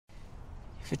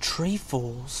If a tree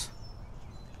falls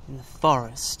in the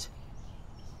forest,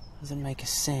 does it make a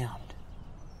sound?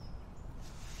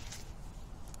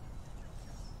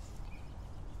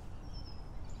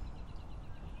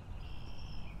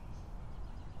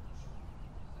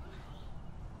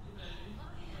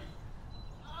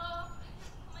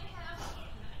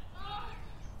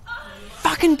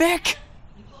 Fucking Bec!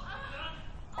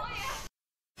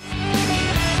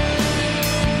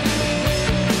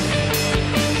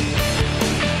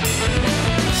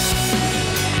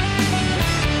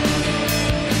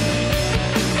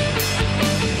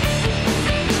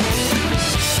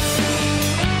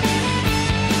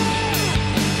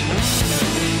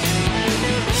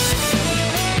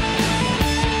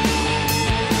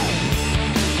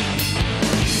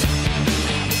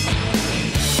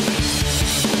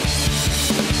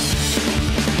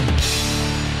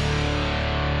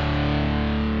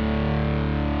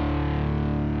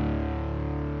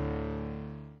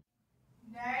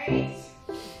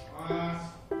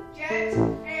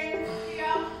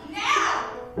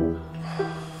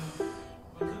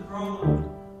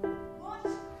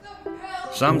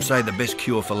 Some say the best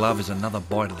cure for love is another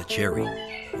bite of the cherry.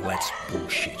 Well, that's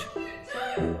bullshit.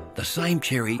 The same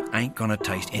cherry ain't gonna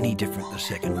taste any different the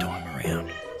second time around.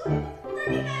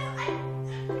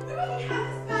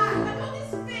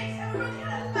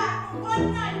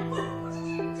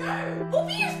 What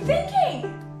were you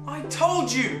thinking? I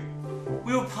told you!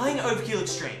 We were playing Overkill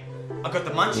Extreme. I got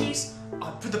the munchies, I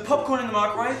put the popcorn in the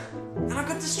microwave, and I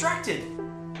got distracted.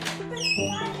 But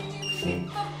why did you sit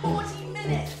for 40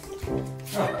 minutes?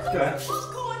 Oh, okay.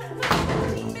 Popcorn for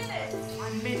 40 minutes! I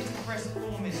meant to press 4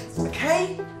 minutes,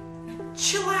 okay?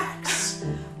 Chillax!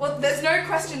 Well, there's no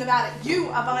question about it. You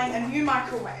are buying a new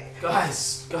microwave.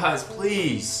 Guys,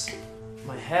 please.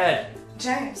 My head.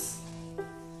 James,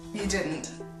 you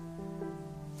didn't.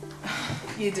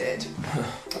 You did.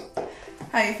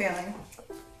 How are you feeling?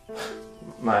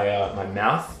 My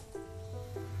mouth,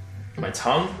 my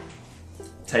tongue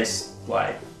tastes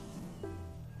like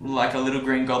Like a little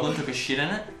green goblin took a shit in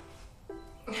it?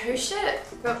 Who shit?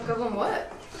 Goblin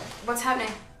what? What's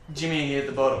happening? Jimmy hit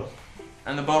the bottle.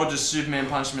 And the bottle just Superman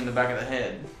punched him in the back of the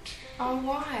head. Oh,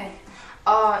 why?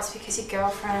 Oh, it's because your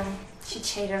girlfriend, she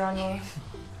cheated on you.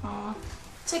 Oh,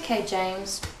 it's okay,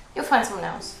 James. You'll find someone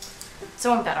else.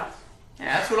 Someone better.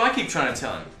 Yeah, that's what I keep trying to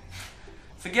tell him.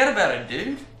 Forget about it,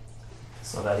 dude.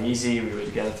 it's not that easy. We were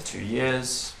together for 2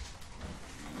 years.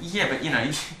 Yeah, but you know,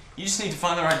 you just need to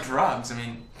find the right drugs. I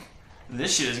mean,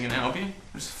 this shit isn't gonna help you.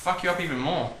 It'll just fuck you up even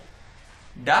more.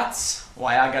 That's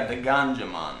why I got the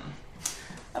ganja, man.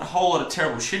 Had a whole lot of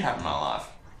terrible shit happen in my life.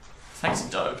 Thanks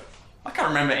to dope. I can't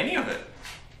remember any of it.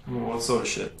 What sort of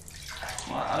shit?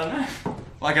 Well, I don't know.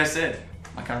 Like I said,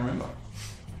 I can't remember.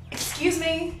 Excuse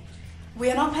me. We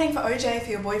are not paying for OJ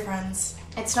for your boyfriends.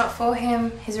 It's not for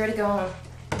him. He's already gone.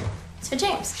 It's for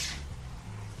James.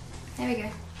 There we go.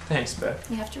 Thanks, Beth.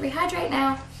 You have to rehydrate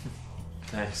now.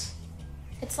 Thanks.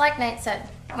 It's like Nate said.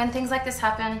 When things like this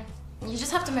happen, you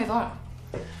just have to move on.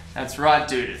 That's right,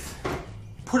 Judith.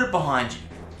 Put it behind you.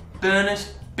 Burn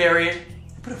it, bury it,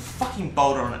 put a fucking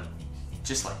boulder on it.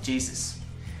 Just like Jesus.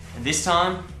 And this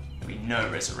time, there'll be no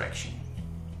resurrection.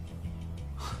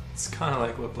 It's kind of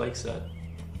like what Blake said.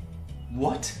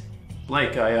 What?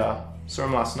 Blake, I saw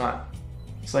him last night.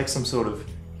 He's like some sort of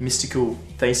mystical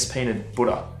face-painted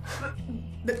Buddha.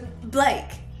 But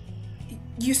Blake,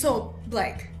 you saw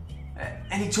Blake.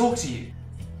 And he talked to you?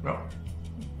 No.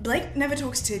 Blake never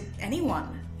talks to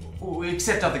anyone.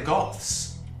 Except other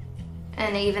goths.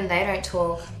 And even they don't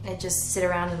talk. They just sit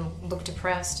around and look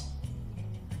depressed.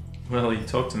 Well, he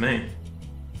talked to me.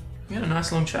 We had a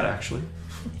nice long chat, actually.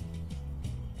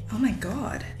 Oh my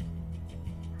god.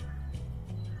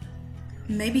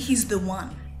 Maybe he's the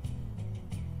one.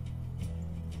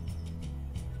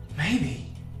 Maybe.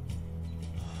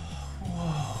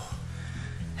 Whoa.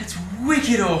 That's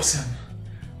wicked awesome.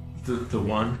 The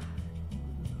one?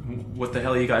 What the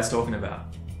hell are you guys talking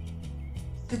about?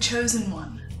 The chosen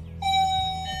one.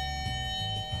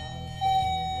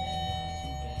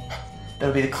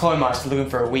 That'll be the Clomeister looking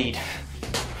for a weed.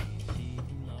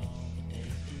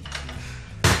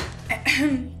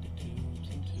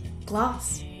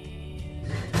 Glass.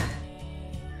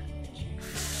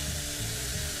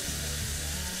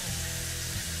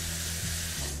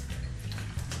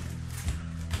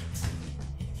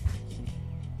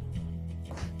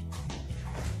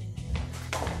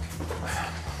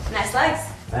 Nice legs.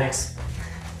 Thanks.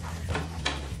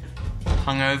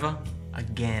 Hungover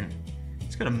again.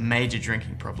 He's got a major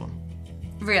drinking problem.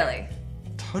 Really?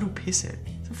 Total pisshead.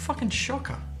 It's a fucking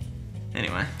shocker.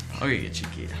 Anyway, I'll go get your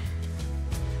kid.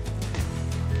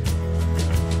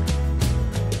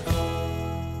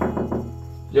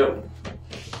 Yo.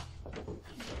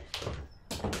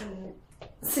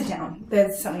 Sit down.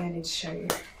 There's something I need to show you.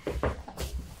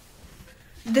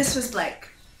 This was Blake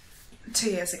 2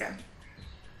 years ago.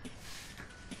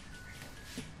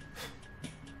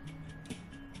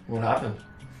 What happened?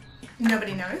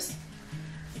 Nobody knows.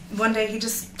 One day he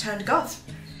just turned goth.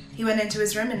 He went into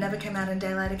his room and never came out in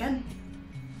daylight again.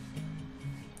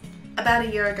 About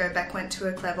a year ago, Bec went to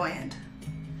a clairvoyant.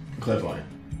 Clairvoyant?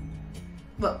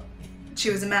 Well, she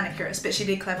was a manicurist, but she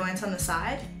did clairvoyance on the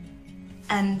side.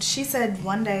 And she said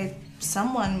one day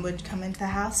someone would come into the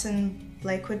house and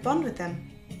Blake would bond with them.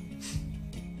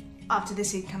 After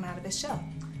this, he'd come out of his shell.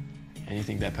 And you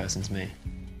think that person's me?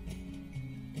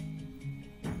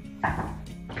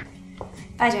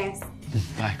 Bye, James.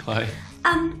 Bye, Chloe.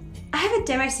 I have a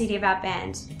demo CD of our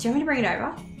band. Do you want me to bring it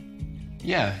over?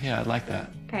 Yeah, I'd like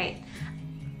that. Great.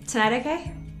 Tonight,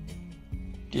 okay?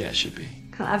 Yeah, it should be.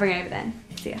 Cool, I'll bring it over then.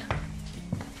 See ya.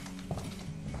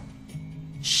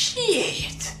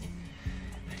 Shit!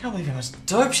 I can't believe how much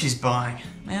dope she's buying.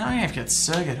 Man, I'm gonna have to get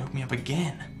Serga to hook me up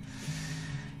again.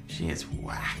 She is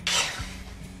whack.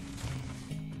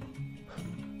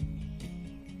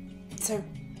 So,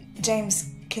 James,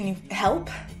 can you help?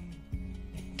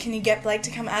 Can you get Blake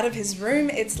to come out of his room?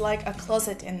 It's like a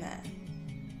closet in there.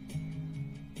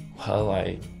 Well,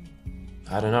 I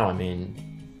don't know. I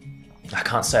mean, I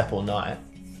can't stay up all night.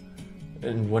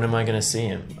 And when am I going to see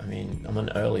him? I mean, I'm on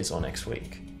earlies all next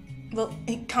week. Well,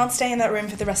 he can't stay in that room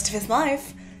for the rest of his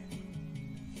life.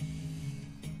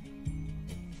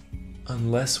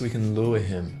 Unless we can lure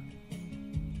him.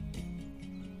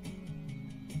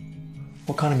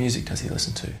 What kind of music does he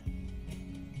listen to?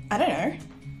 I don't know.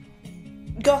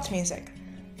 Goth music.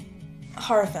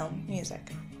 Horror film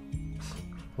music.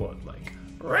 What, like?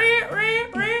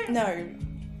 No,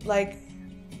 like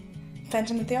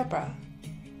Phantom of the Opera.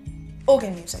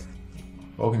 Organ music.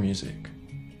 Organ music.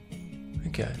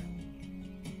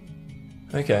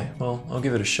 Okay, well, I'll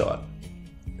give it a shot.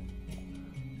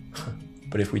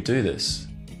 But if we do this,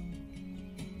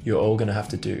 you're all gonna have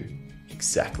to do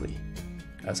exactly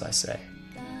as I say.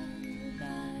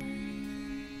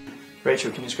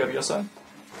 Rachel, can you scrub your side?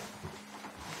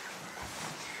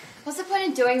 What's the point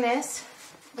of doing this?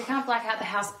 We can't black out the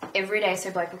house every day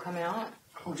so Blake will come out.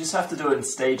 We'll just have to do it in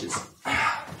stages.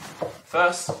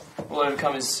 First, we'll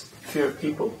overcome his fear of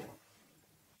people.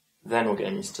 Then we'll get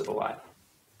him used to the light.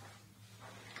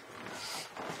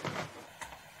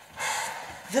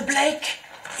 The Blake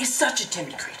is such a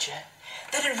timid creature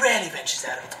that it rarely ventures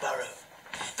out of its burrow.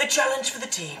 The challenge for the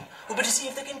team will be to see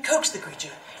if they can coax the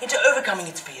creature into overcoming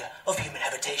its fear of human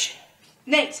habitation.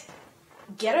 Nate,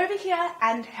 get over here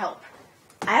and help.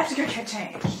 I have to go get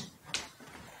changed.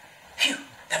 Phew,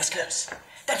 that was close.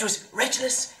 That was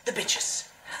Rachelus the Bitchus,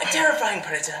 a terrifying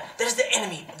predator that is the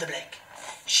enemy of the Blake.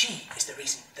 She is the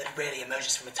reason that it rarely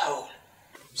emerges from its hole.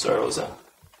 Sorry, what was that?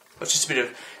 It's just a bit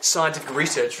of scientific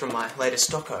research from my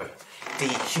latest doco, The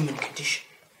Human Condition.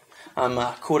 I'm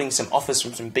courting some offers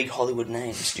from some big Hollywood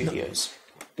name studios.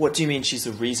 What do you mean she's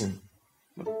the reason?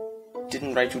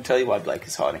 Didn't Rachel tell you why Blake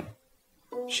is hiding?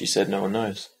 She said no one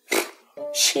knows.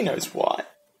 She knows why.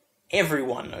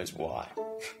 Everyone knows why.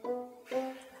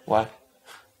 Why?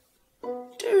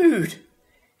 Dude,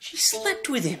 she slept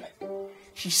with him.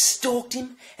 She stalked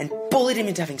him and bullied him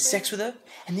into having sex with her,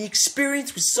 and the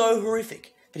experience was so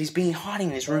horrific that he's been hiding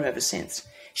in his room ever since.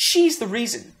 She's the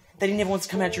reason that he never wants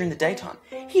to come out during the daytime.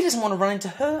 He doesn't want to run into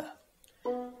her.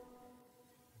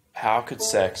 How could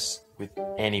sex with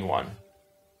anyone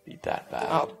be that bad?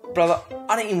 Oh, brother,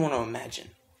 I don't even want to imagine.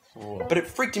 What? But it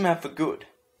freaked him out for good.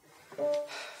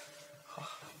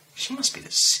 She must be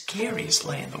the scariest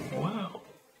lay in the world.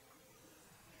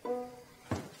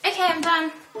 Okay, I'm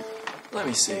done. Let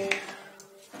me see.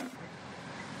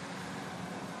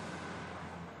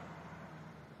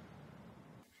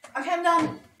 Okay, I'm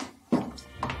done.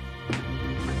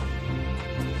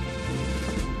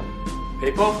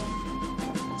 People,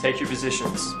 take your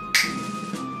positions.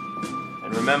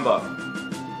 And remember,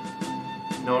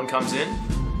 no one comes in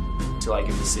until I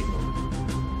give the signal.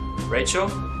 Rachel,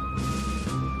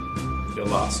 you're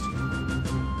last.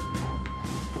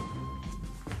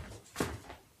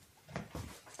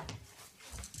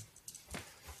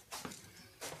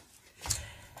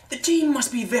 The team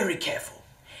must be very careful.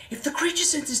 If the creature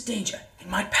senses danger, it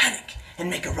might panic and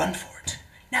make a run for it.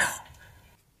 Now.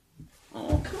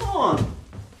 Oh, come on.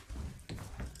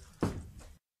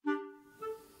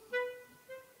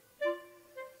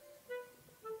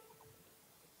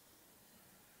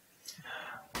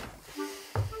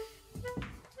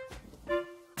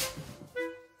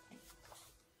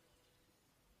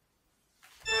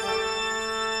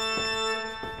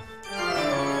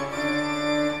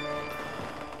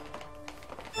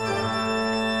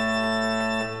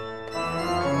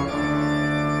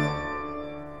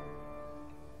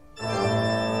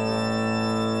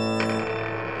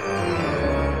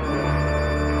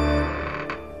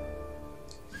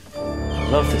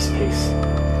 love this piece.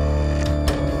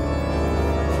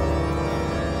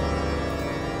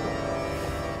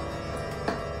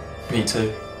 Me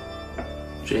too.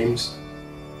 James.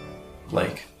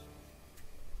 Blake.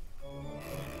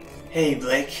 Hey,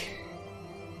 Blake.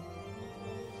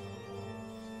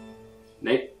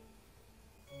 Nate.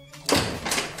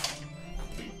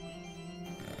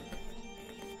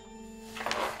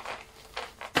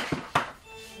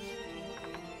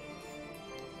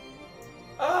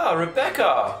 Ah,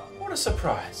 Rebecca! What a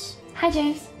surprise. Hi,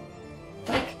 James.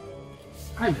 Blake,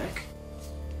 Hi, Beck.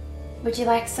 would you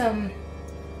like some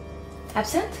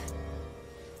absinthe?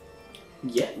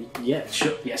 Yeah,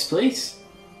 sure. Yes, please.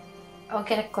 I'll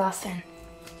get a glass then.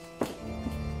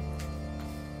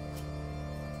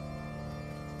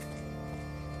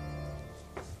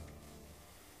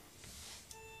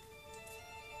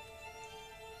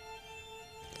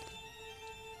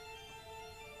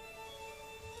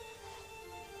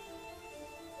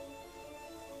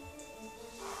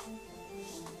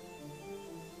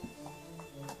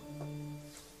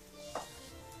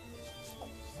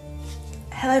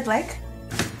 Hello, Blake.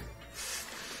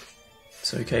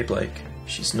 It's okay, Blake.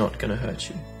 She's not gonna hurt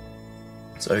you.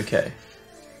 It's okay.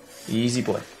 Easy,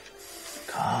 boy.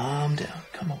 Calm down.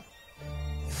 Come on.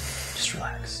 Just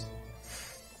relax.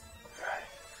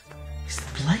 Right. He's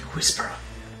the Blake Whisperer.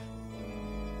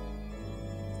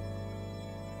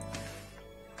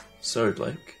 So,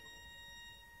 Blake,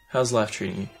 how's life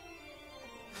treating you?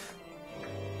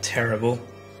 Terrible.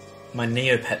 My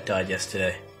Neopet died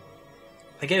yesterday.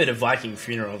 I gave it a Viking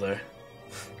funeral, though.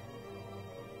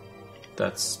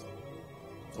 That's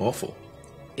awful.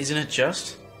 Isn't it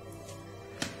just?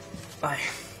 I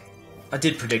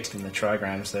did predict it in the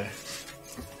trigrams, though.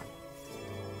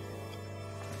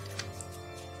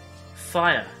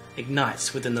 Fire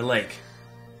ignites within the lake,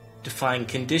 defying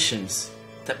conditions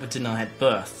that would deny it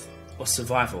birth or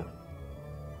survival.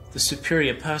 The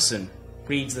superior person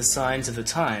reads the signs of the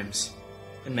times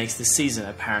and makes the season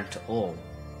apparent to all.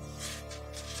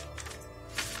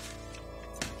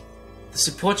 The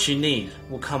support you need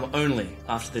will come only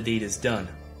after the deed is done.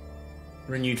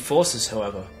 Renewed forces,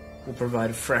 however, will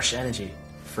provide fresh energy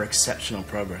for exceptional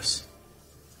progress.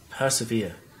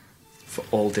 Persevere, for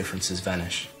all differences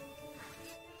vanish.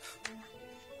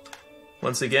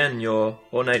 Once again, your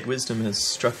ornate wisdom has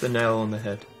struck the nail on the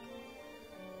head.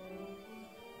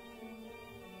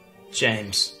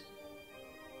 James,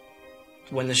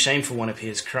 when the shameful one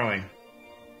appears crowing,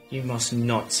 you must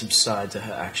not subside to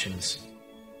her actions,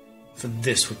 for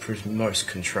this would prove most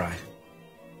contrite.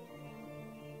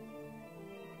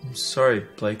 I'm sorry,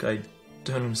 Blake, I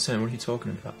don't understand. What are you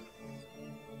talking about?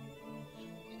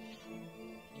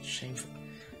 Shameful?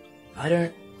 I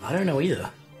don't know either.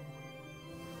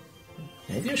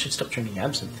 Maybe I should stop drinking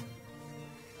absinthe.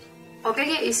 I'll go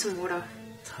get you some water.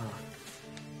 It's hard.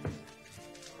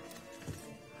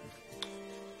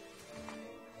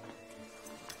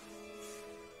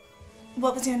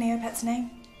 What was your Neopet's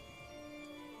name?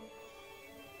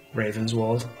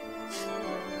 Ravenswold.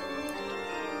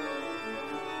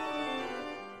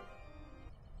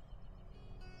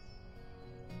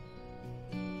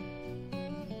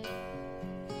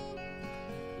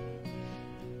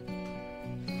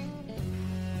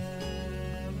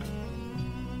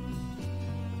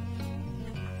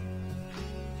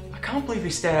 I can't believe we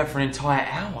stayed out for an entire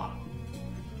hour.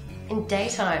 In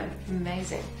daytime,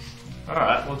 amazing.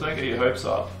 Alright, well, don't get your hopes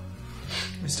up.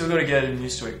 We still gotta get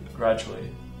used to it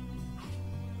gradually.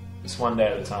 Just one day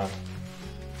at a time.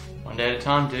 One day at a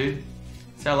time, dude.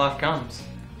 That's how life comes.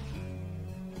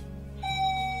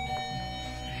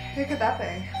 Who could that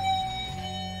be?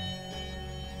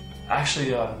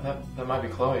 Actually, that might be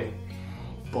Chloe.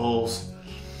 Balls.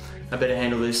 I better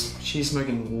handle this. She's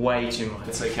smoking way too much.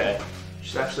 It's okay.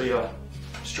 She's actually,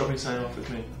 just dropping something off with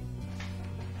me.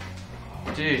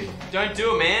 Dude, don't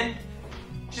do it, man.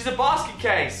 She's a basket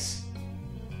case.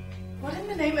 What in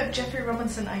the name of Jeffrey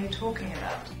Robinson are you talking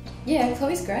about? Yeah,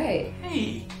 Chloe's great.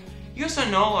 Hey, you guys don't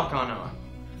know like I know.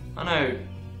 I know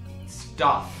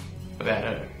stuff about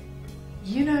her.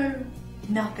 You know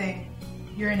nothing.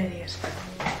 You're an idiot.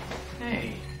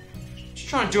 Hey, just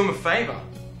trying to do him a favour.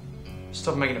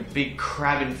 Stop making a big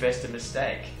crab-infested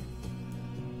mistake.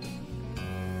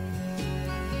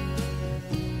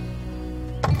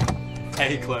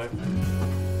 Hey, Chloe.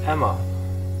 Emma.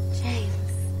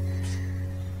 James.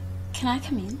 Can I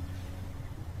come in?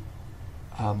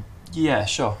 Yeah,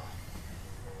 sure.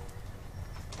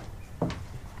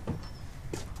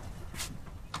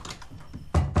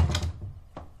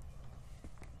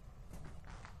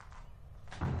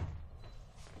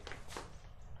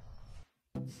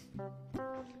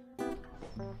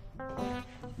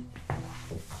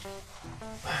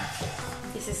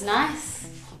 This is nice.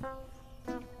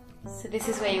 So this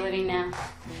is where you're living now?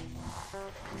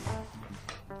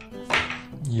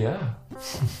 Yeah.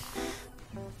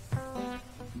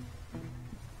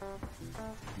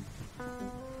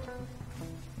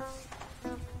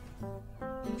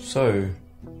 So,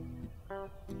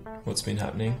 what's been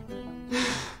happening?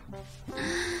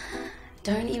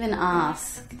 Don't even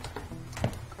ask.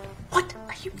 What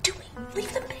are you doing?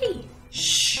 Leave them be.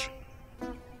 Shh.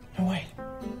 No, wait.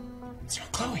 It's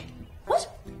not Chloe. What?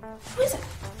 Who is it?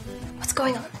 What's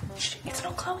going on? Shh, it's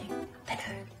not Chloe. They know.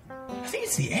 I think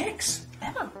it's the ex.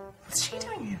 Emma. What's she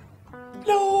doing here?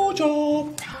 No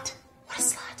job. Nate, what a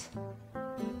slut.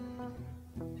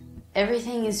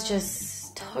 Everything is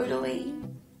just totally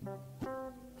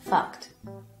fucked.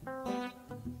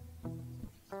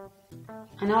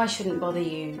 I know I shouldn't bother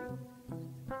you.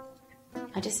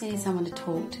 I just needed someone to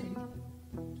talk to.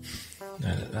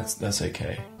 No, that's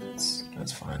okay.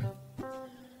 That's fine.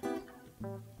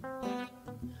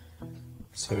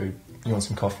 So, you want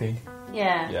some coffee?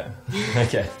 Yeah. Yeah.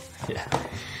 Okay. Yeah.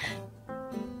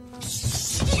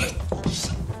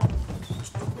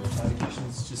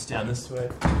 Kitchen's just down this way.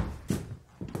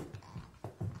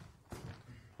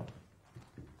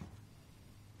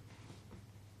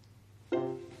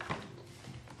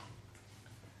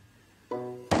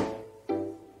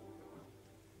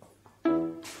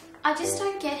 I just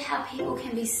don't get how people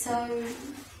can be so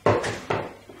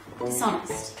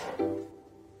dishonest.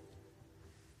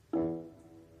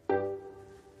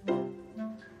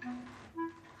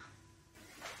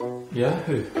 Yeah,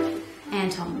 who?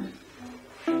 Anton.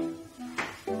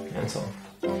 Anton.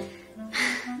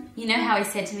 You know how he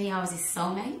said to me I was his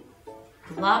soulmate?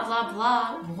 Blah, blah,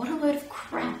 blah. What a load of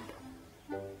crap.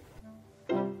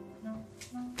 What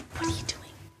are you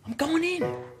doing? I'm going in.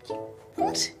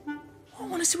 What? I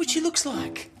want to see what she looks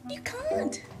like. You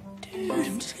can't. Dude,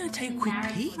 I'm just going to take a quick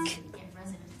peek.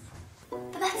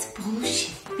 But that's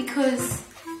bullshit, because...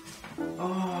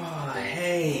 Oh,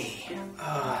 hey.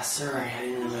 Oh, sorry, I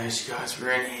didn't realize you guys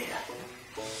were in here.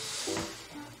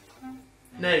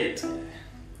 Nate,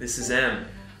 this is Em.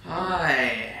 Hi,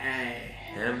 hey.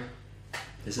 Em,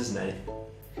 this is Nate.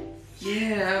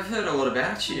 Yeah, I've heard a lot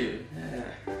about you.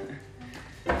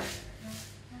 Yeah.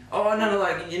 Oh, no,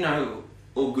 like, you know,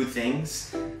 all good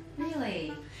things.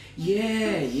 Really?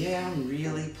 Yeah, I'm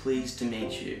really pleased to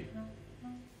meet you.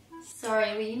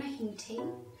 Sorry, were you making tea?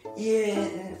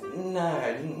 Yeah,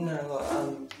 no,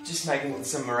 I'm just making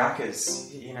some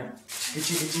maracas, you know.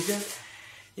 Chicka.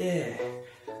 Yeah.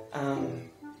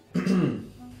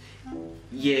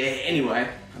 Yeah, anyway,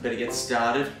 I better get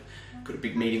started. Got a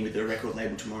big meeting with the record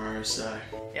label tomorrow, so...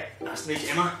 Yeah, nice to meet you,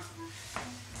 Emma.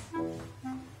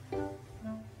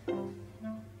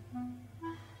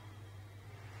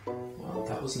 Well,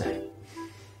 that was Nate.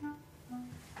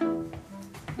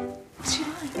 What's she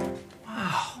like?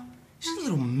 Wow, she's a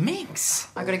little minx.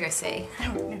 I gotta go see.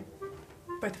 No.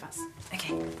 Both of us.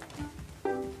 Okay.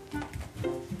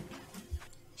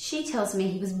 She tells me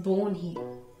he was born here.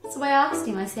 So I asked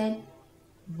him, I said,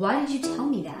 why did you tell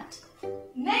me that?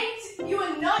 Nate, you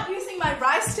are not using my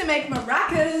rice to make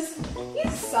maracas.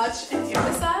 You're such an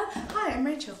imbecile. Hi, I'm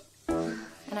Rachel. And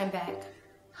I'm back.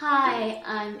 Hi,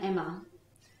 I'm Emma.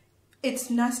 It's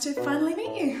nice to finally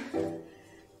meet you.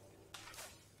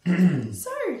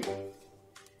 So,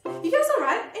 you guys all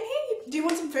right in here? Do you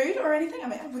want some food or anything? I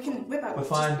mean, we can whip out. We're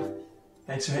fine.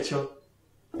 Thanks, Rachel.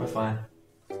 We're fine.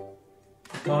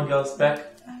 Come on, girls. Back.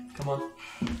 Come on.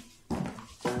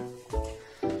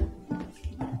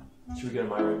 Should we go to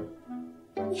my room?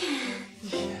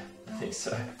 Yeah, I think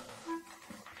so.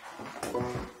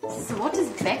 So what does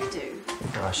Bec do?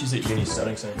 She's at uni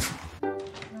studying soon.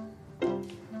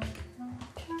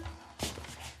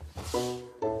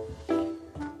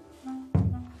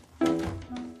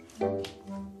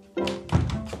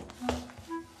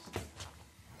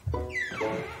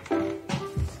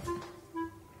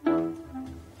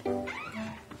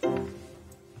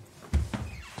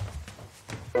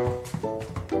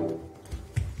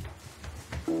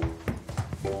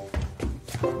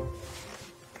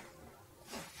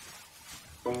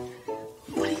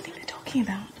 What do you think they're talking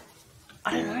about?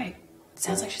 I don't know.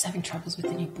 Sounds like she's having troubles with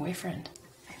the new boyfriend.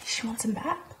 Maybe she wants him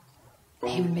back.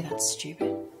 He wouldn't be that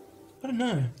stupid. I don't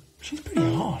know. She's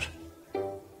pretty hot.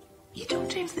 You told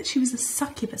James that she was a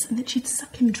succubus and that she'd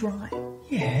suck him dry.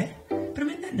 Yeah, but I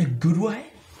meant that in a good way.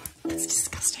 That's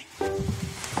disgusting.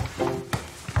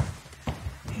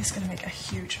 He's gonna make a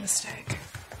huge mistake.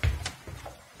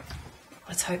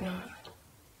 Let's hope not.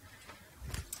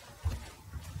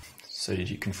 So did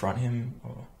you confront him,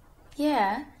 or...?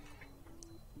 Yeah.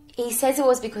 He says it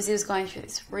was because he was going through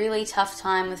this really tough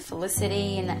time with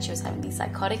Felicity and that she was having these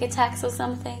psychotic attacks or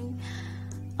something.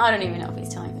 I don't even know if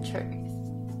he's telling the truth.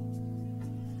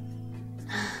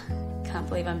 Can't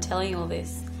believe I'm telling you all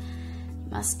this.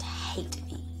 You must hate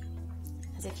me.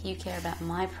 As if you care about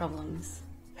my problems.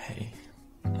 Hey,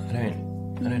 I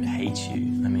don't hate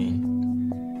you. I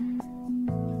mean,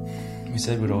 we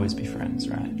said we'd always be friends,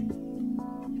 right?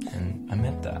 And I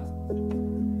meant that.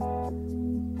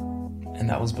 And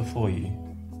that was before you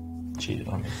cheated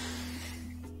on me.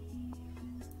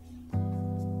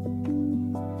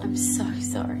 I'm so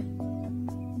sorry.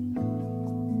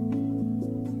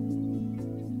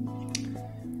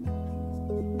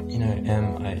 You know,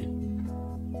 Em,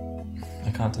 I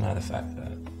can't deny the fact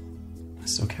that I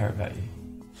still care about you.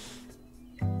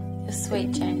 You're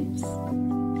sweet, James.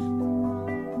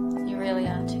 You really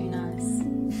are too nice.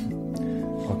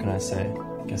 What can I say?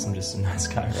 Guess I'm just a nice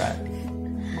guy, right?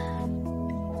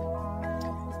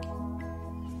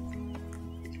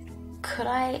 Could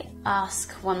I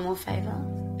ask one more favour?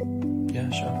 Yeah,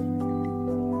 sure.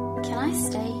 Can I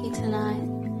stay here tonight?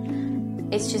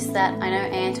 It's just that I know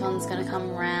Anton's going to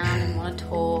come around and want to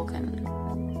talk, and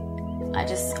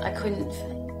I couldn't...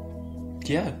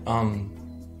 Yeah, I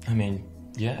mean,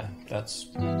 yeah, that's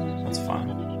fine.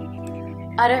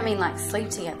 I don't mean like sleep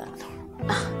together.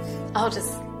 I'll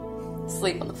just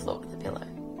sleep on the floor with a pillow.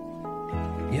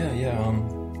 Yeah,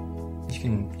 you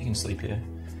can sleep here.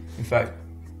 In fact,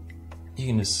 you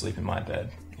can just sleep in my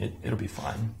bed. It'll be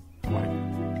fine. I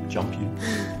won't jump you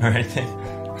or anything.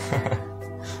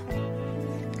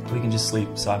 We can just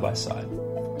sleep side by side.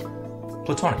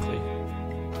 Platonically.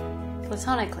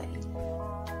 Platonically?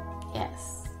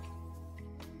 Yes.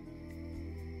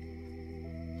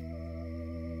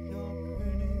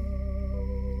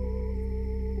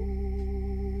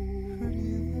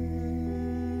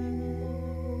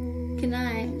 Good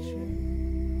night.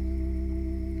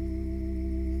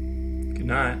 Good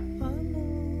night.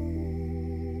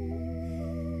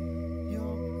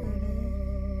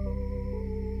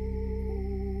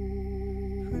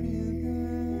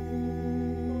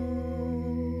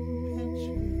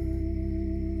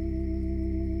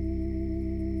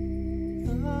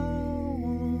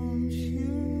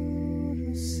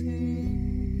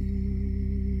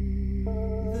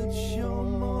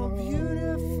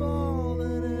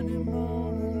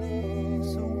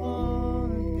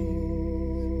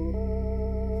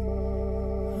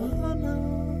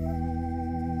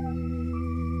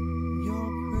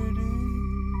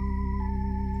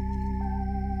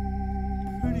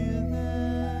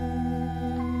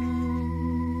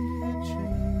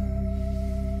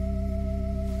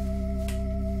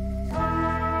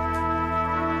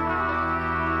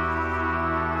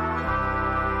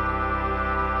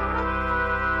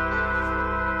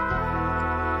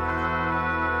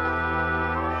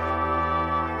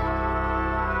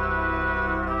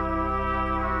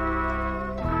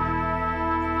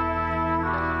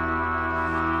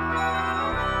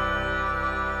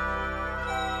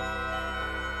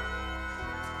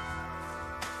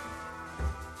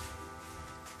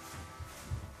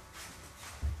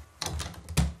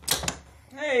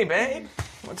 Hey, babe.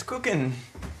 What's cooking?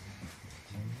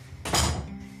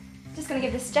 Just gonna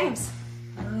give this to James.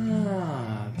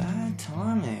 Ah, bad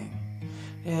timing.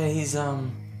 Yeah, he's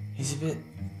a bit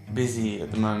busy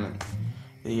at the moment.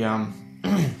 The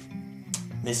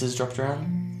missus dropped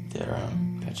around. They're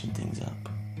patching things up.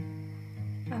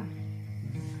 Oh.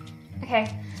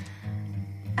 Okay.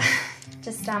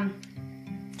 Just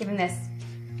give him this.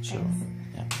 Sure.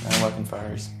 Yeah, no working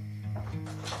fires.